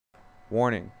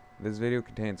Warning, this video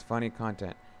contains funny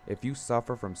content. If you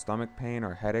suffer from stomach pain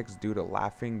or headaches due to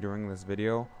laughing during this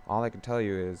video, all I can tell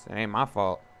you is, it ain't my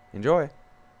fault. Enjoy!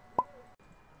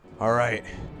 Alright,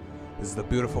 this is the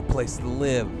beautiful place to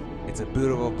live. It's a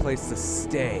beautiful place to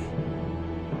stay.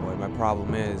 Boy, my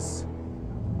problem is,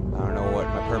 I don't know what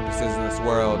my purpose is in this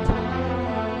world. It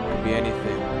could be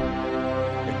anything.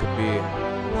 It could be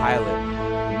pilot,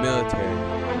 military,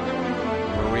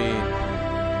 marine,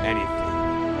 anything.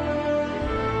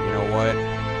 You know what?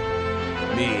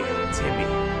 Me, Timmy,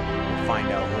 will find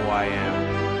out who I am.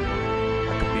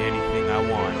 I could be anything I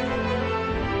want.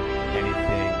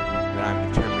 Anything that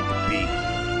I'm determined to be.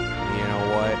 And you know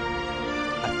what?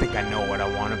 I think I know what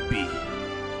I want to be.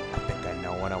 I think I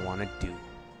know what I want to do.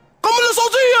 قنبلة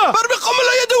صوتية! برمي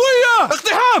قنبلة يدوية!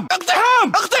 اقتحام! اقتحام!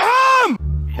 اقتحام!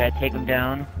 Should I take him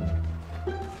down?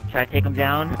 Should I take him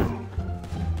down?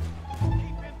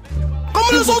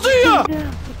 قنبلة صوتية!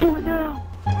 Do it now!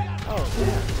 Oh,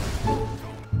 yeah.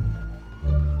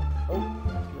 Oh,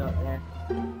 no, yeah.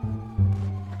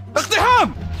 اقتحام!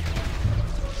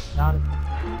 Got it.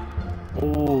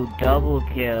 Oh, double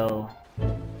kill.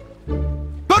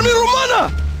 برمي رمانة!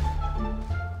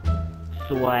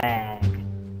 Swag.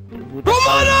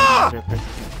 Romana! The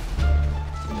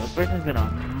person's gonna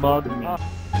mug me.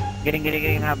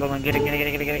 Getting, hot bubble, getting.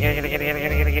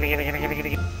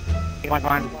 Come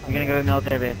on, we're gonna go to the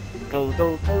military base. Go.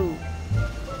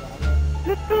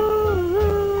 Let's go!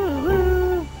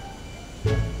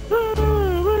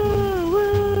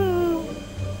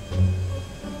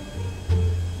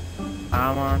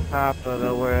 I'm on top of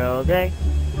the world, eh?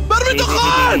 برمي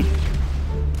دخان!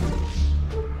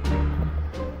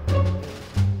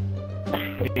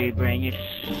 Hey, brain, you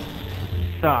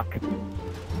suck.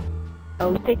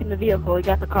 Oh, he's taking the vehicle. He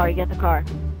got the car.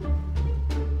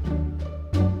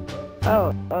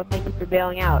 Oh, thank you for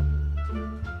bailing out.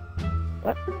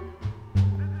 What?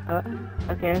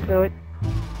 Okay, so it...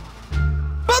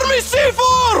 برمي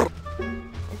C4!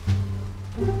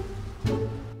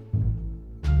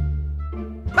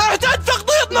 اعتاد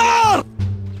تقضية نار!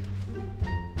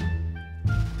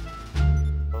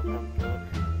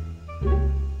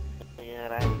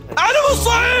 أعلم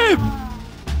الصعيب!